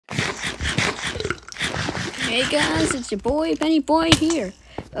Hey guys, it's your boy, Benny Boy here.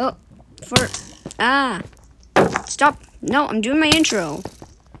 Stop. No, I'm doing my intro.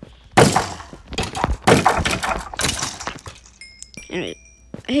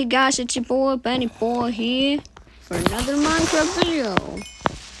 Hey guys, it's your boy, Benny Boy here for another Minecraft video.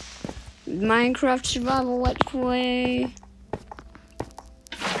 Minecraft Survival Let's Play.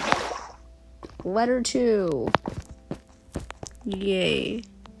 Letter 2. Yay.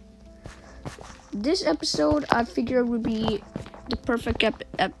 This episode, I figured would be the perfect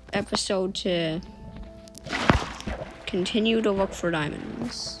episode to continue to look for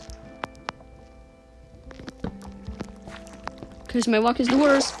diamonds. Because my luck is the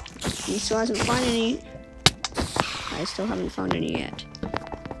worst. He still hasn't found any. I still haven't found any yet.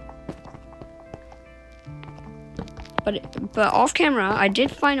 But off camera, I did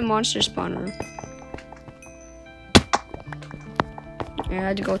find a monster spawner. I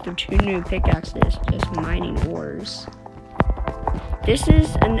had to go through 2 new pickaxes, just mining ores. This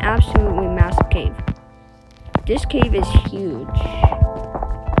is an absolutely massive cave. This cave is huge.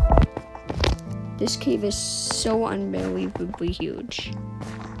 This cave is so unbelievably huge.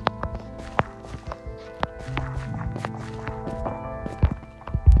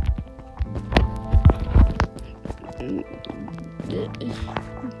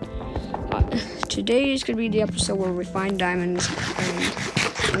 Today is going to be the episode where we find diamonds,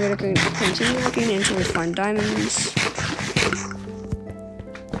 and I'm going to continue looking until we find diamonds,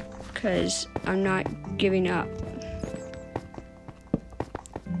 because I'm not giving up.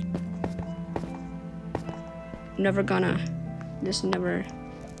 I'm just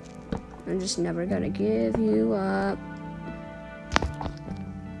never gonna give you up.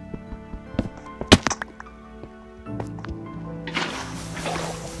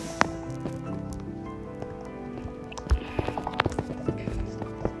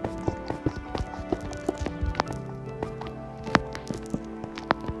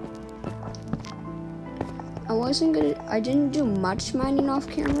 I didn't do much mining off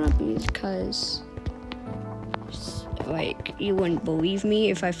camera because, like, you wouldn't believe me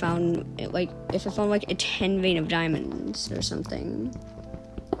if I found like a 10 vein of diamonds or something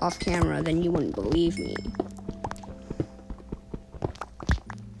off camera, then you wouldn't believe me.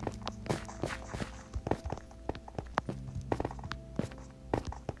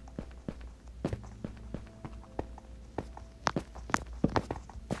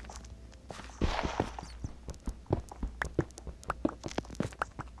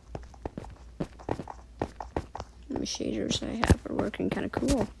 The shaders I have are working kind of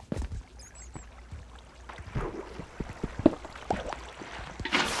cool.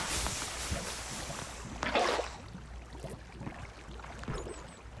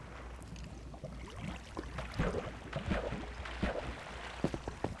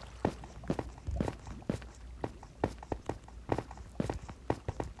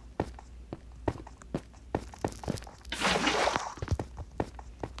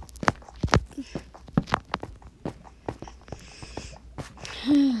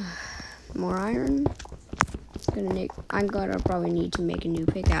 More iron. I'm gonna probably need to make a new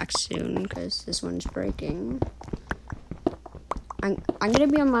pickaxe soon because this one's breaking. I'm gonna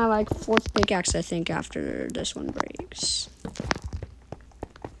be on my 4th pickaxe, I think, after this one breaks.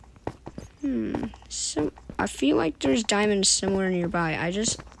 So I feel like there's diamonds somewhere nearby. I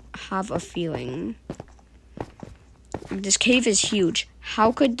just have a feeling. This cave is huge.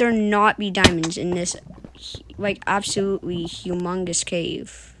 How could there not be diamonds in this absolutely humongous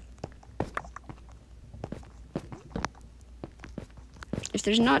cave? If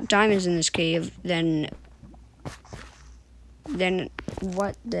there's not diamonds in this cave, then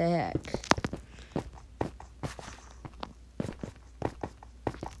what the heck?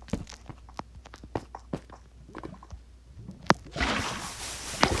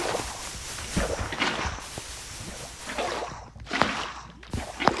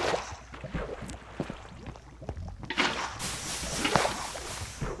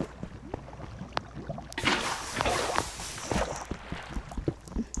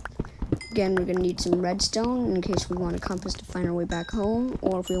 Again, we're going to need some redstone in case we want a compass to find our way back home,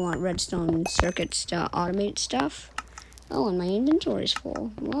 or if we want redstone circuits to automate stuff. Oh, and my inventory's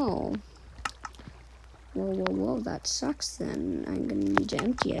full. Whoa. Whoa, that sucks then. I'm going to need to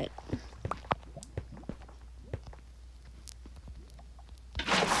empty it.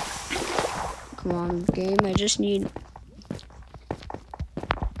 Come on, game, I just need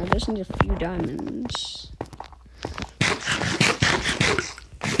a few diamonds.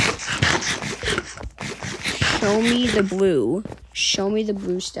 Show me the blue. Show me the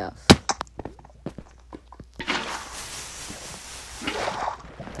blue stuff.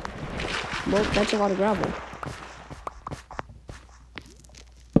 Well, that's a lot of gravel.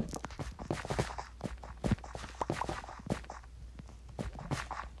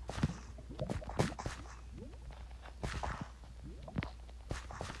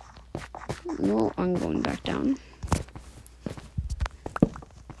 No, I'm going back down.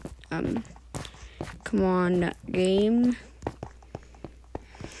 Come on, game.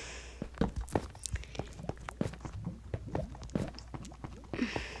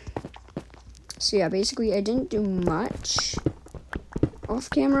 So yeah, basically I didn't do much off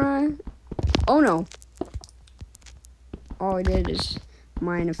camera. Oh no. All I did is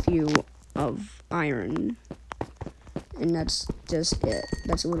mine a few of iron. And that's just it.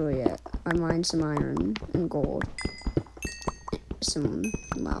 That's literally it. I mined some iron and gold. Some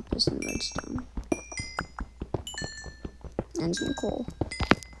lapis and redstone. And some coal.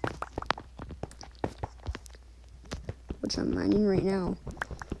 Which I'm mining right now.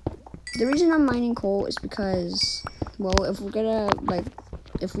 The reason I'm mining coal is because, well, if we're gonna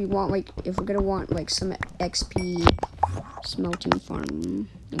want some XP smelting farm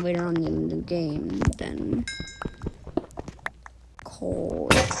later on in the game, then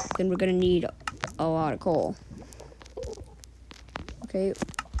we're gonna need a lot of coal. Okay.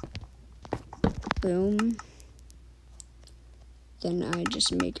 Boom. Then I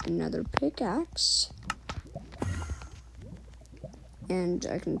just make another pickaxe. And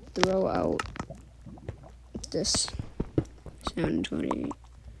I can throw out this 728.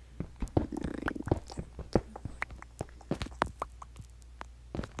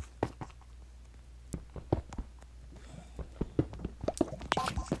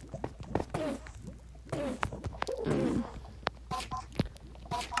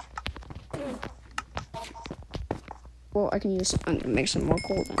 Well, I'm gonna make some more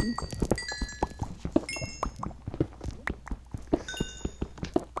coal then.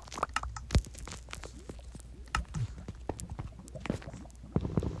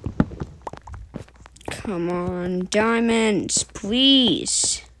 Come on, diamonds,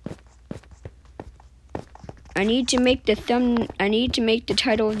 please. I need to make the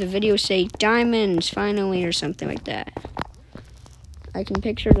title of the video say diamonds finally or something like that. I can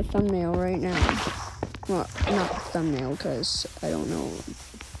picture the thumbnail right now. Well, not the thumbnail because I don't know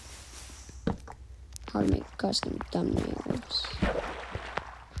how to make custom thumbnails.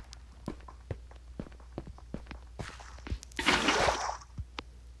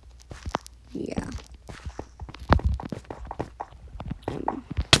 Yeah.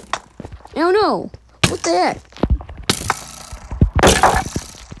 Oh no! What the heck?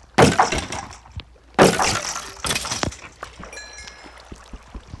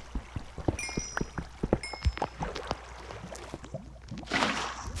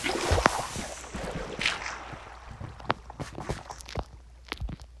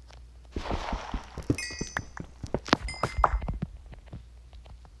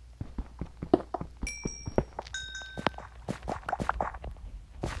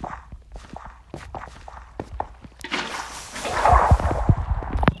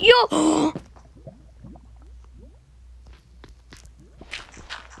 Yo!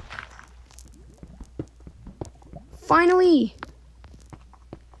 Finally!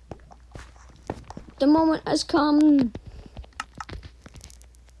 The moment has come.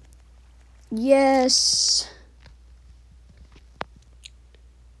 Yes.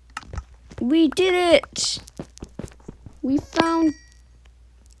 We did it. We found.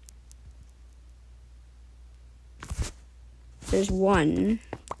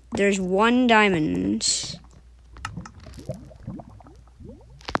 There's one diamond.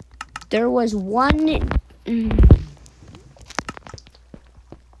 There was one.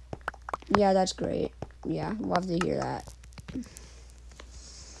 Yeah, that's great. Yeah, love to hear that.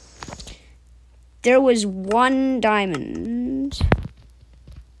 There was one diamond.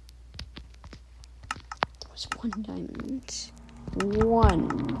 There was one diamond. One.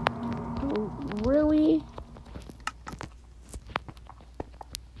 Really?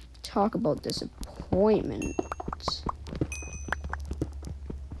 Talk about disappointment.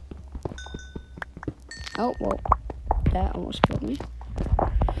 Oh, well, that almost killed me.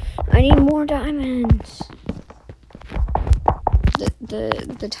 I need more diamonds.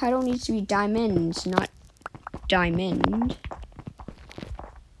 The title needs to be diamonds, not diamond.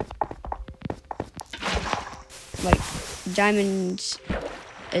 Like, diamonds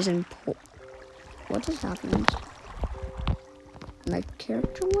is important. What just happened? My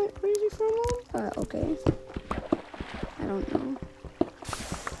character went crazy for a moment, but okay. I don't know.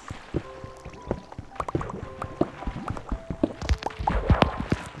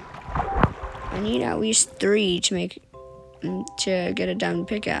 I need at least 3 to get a diamond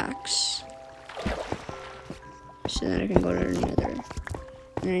pickaxe. So then I can go to the nether.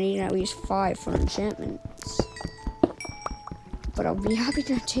 And I need at least 5 for enchantments. But I'll be happy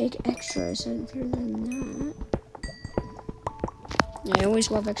to take extras other than that. I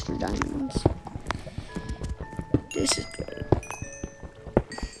always love extra diamonds. This is good.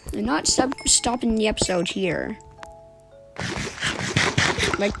 I'm not stopping the episode here.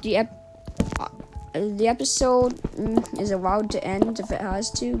 Like the episode is allowed to end if it has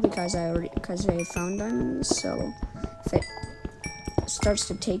to because I found diamonds. So if it starts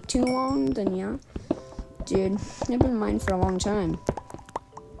to take too long, then yeah, dude, I've been mining for a long time.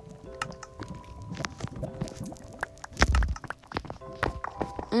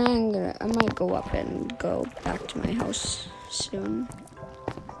 I might go up and go back to my house soon.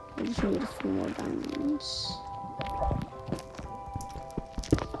 I just need a few more diamonds.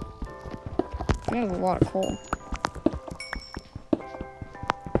 I have a lot of coal.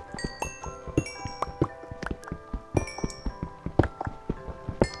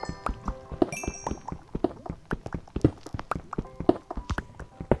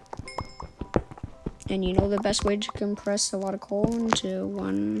 And you know the best way to compress a lot of coal into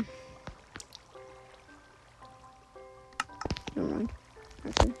one... Never mind.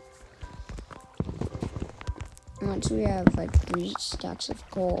 Actually. Once we have like 3 stacks of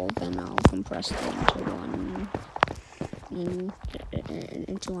coal, then I'll compress them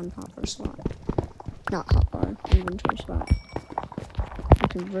into one hopper slot. Not hopper, inventory slot. I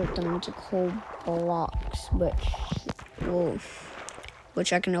convert them into coal blocks,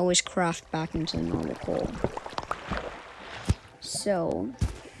 which I can always craft back into normal coal. So,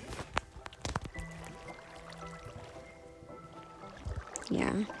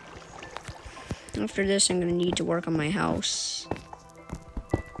 yeah. After this, I'm gonna need to work on my house.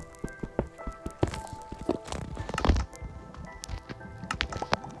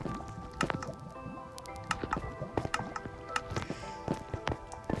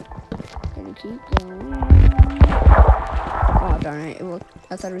 Gonna keep going. Oh, darn it.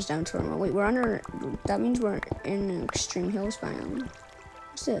 I thought it was down to normal. Wait, we're under... That means we're in an extreme hills biome.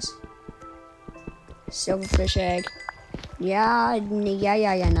 What's this? Silverfish egg. Yeah,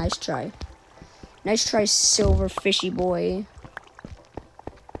 nice try. Nice try, silver fishy boy.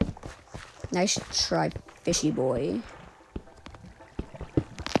 Nice try, fishy boy.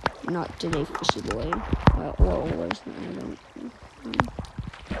 Not today, fishy boy. Whoa, where's my...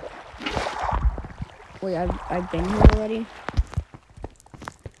 Wait, I've been here already?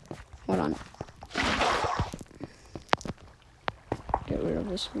 Hold on. Get rid of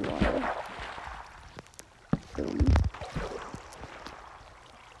this water. Boom.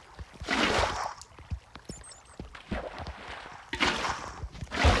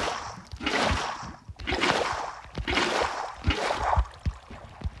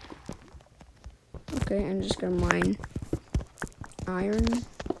 Okay, I'm just gonna mine iron.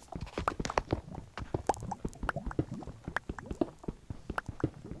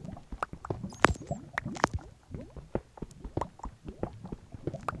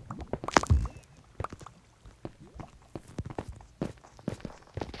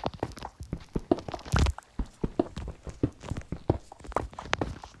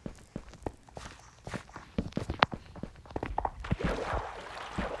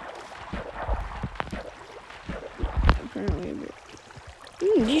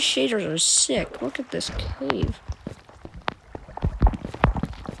 These shaders are sick. Look at this cave.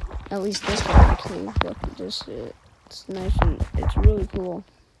 At least this kind of cave. Look at this. It's nice and it's really cool.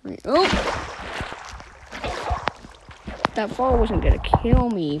 Right. Oh! That fall wasn't gonna kill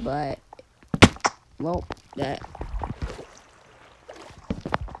me, but well, that.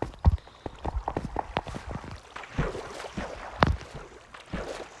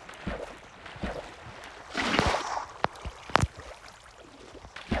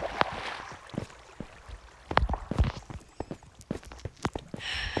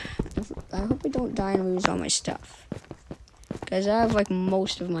 I hope I don't die and lose all my stuff. Because I have like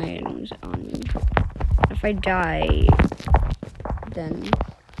most of my items on me. If I die, then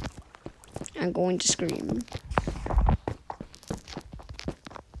I'm going to scream.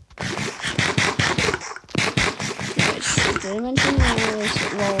 Did I mention while I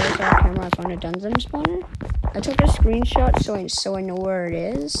was off camera I found a dungeon spawner? I took a screenshot so I know where it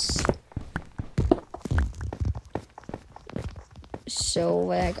is. So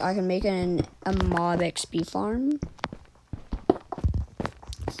like I can make a mob XP farm.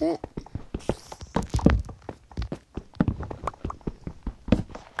 That's it.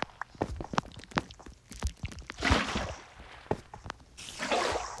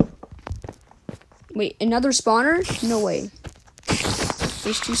 Wait, another spawner? No way.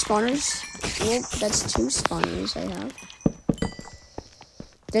 There's 2 spawners? Well, that's 2 spawners I have.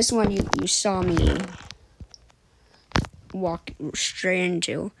 This one you saw me walk straight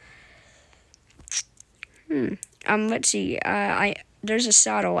into. Let's see. there's a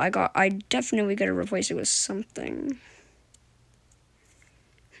saddle. I definitely gotta replace it with something.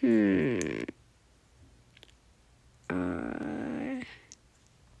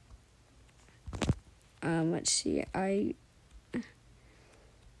 Let's see.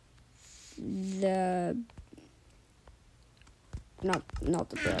 Not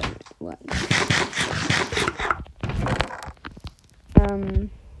the bread. What?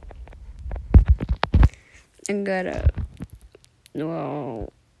 I'm gonna.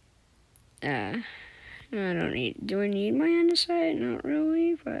 Well. I don't need. Do I need my andesite? Not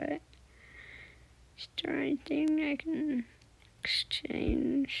really, but. Is there anything I can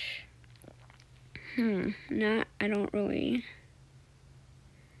exchange? No, I don't really.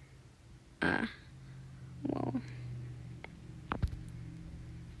 Well.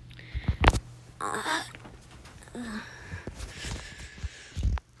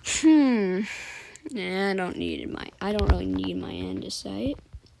 Yeah, I don't really need my andesite.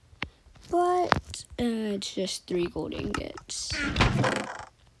 But, it's just 3 gold ingots.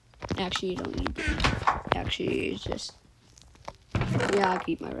 Actually, you don't need them. Actually, it's just... Yeah, I'll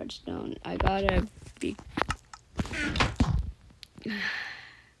keep my redstone. I gotta be...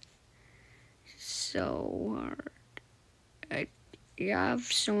 so hard. You have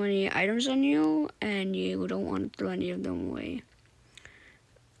so many items on you, and you don't want to throw any of them away.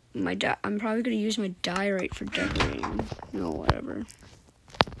 I'm probably gonna use my diorite for decorating. No, whatever.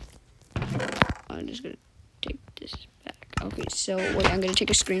 I'm just gonna take this back. Okay, so wait, I'm gonna take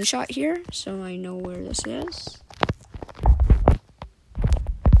a screenshot here so I know where this is.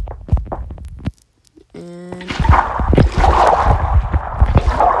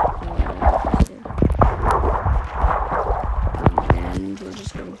 And we're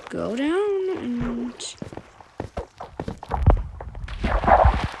just gonna go down and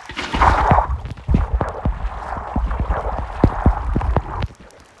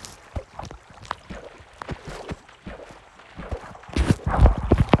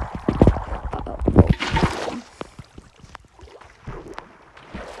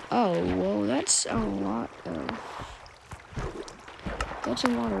oh, whoa, that's a lot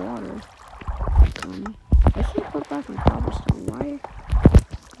of water. I should put back some cobblestone.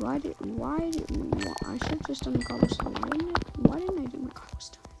 I should have just done the cobblestone. Why didn't I do my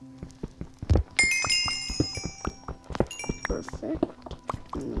cobblestone? Perfect.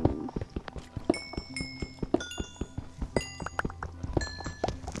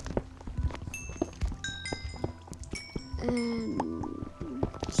 And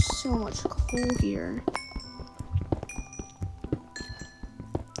so much coal here.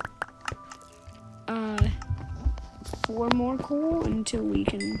 4 more coal until we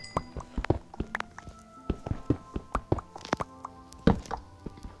can...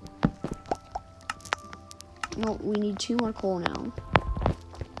 No, we need 2 more coal now.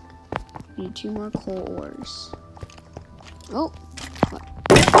 We need 2 more coal ores. Oh! What?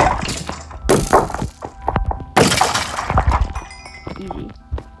 Easy.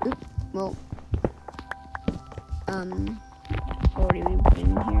 Oop, well... already we've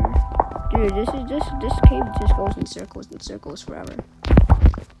been here. Dude, this cave just goes in circles and circles forever.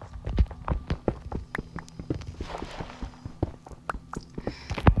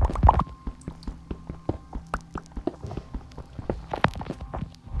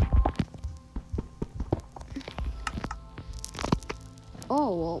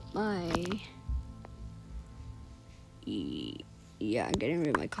 Oh, well, yeah, I'm getting rid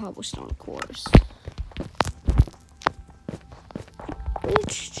of my cobblestone, of course.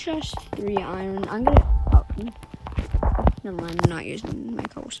 It's just 3 iron. I'm gonna... Oh, never mind, I'm not using my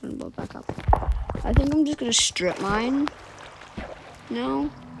cobblestone to blow back up. I think I'm just gonna strip mine. No.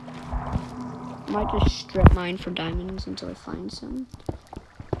 Might just strip mine for diamonds until I find some.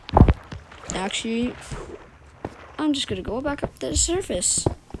 Actually, I'm just gonna go back up to the surface.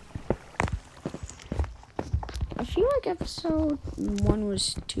 I feel like episode 1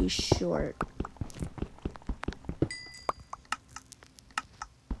 was too short.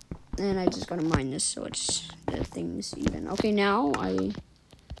 And I just gotta mine this so it's the thing's even. Okay, now I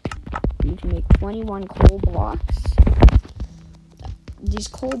need to make 21 coal blocks. These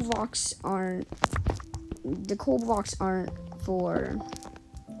coal blocks aren't... The coal blocks aren't for...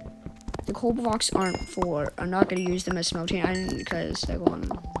 I'm not gonna use them as smelting iron because I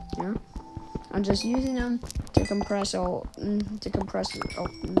want, you know? I'm just using them to compress the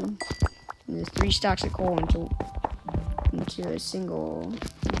 3 stacks of coal into a single.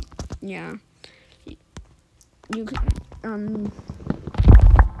 Yeah. You can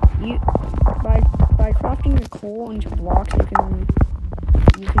by crafting the coal into blocks,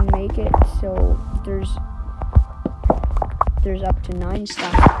 you can make it so there's there's up to 9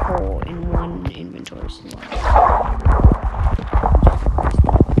 stacks of coal in one inventory slot.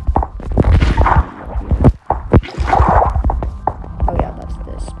 Oh yeah, that's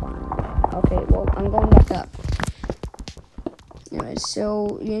this one. Okay, well, I'm going back up. Anyway,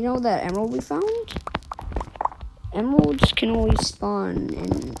 so you know that emerald we found? Emeralds can only spawn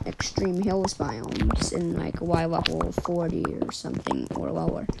in extreme hills biomes in like Y level 40 or something or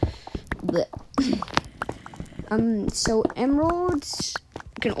lower. But so emeralds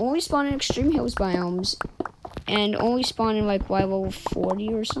can only spawn in extreme hills biomes and only spawn in like Y level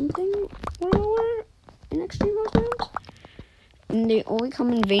 40 or something or lower in extreme hills biomes. And they only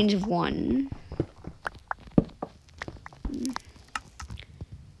come in veins of 1.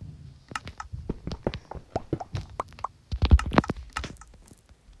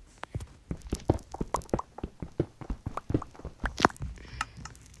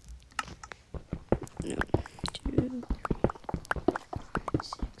 No, 2,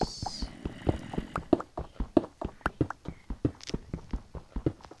 6.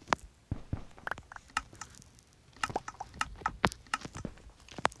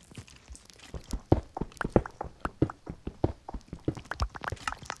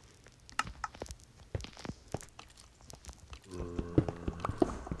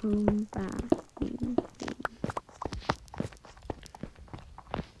 Boom, bam, boom, boom.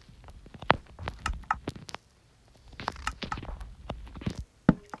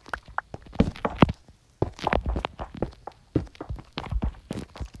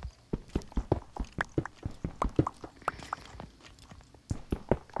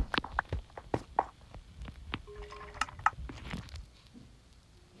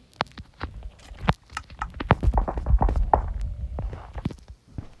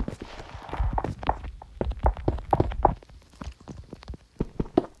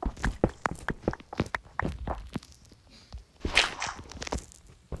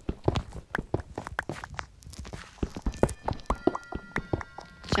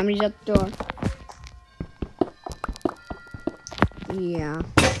 Somebody's at the door. Yeah.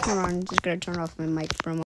 Hold on, just gonna turn off my mic for a moment.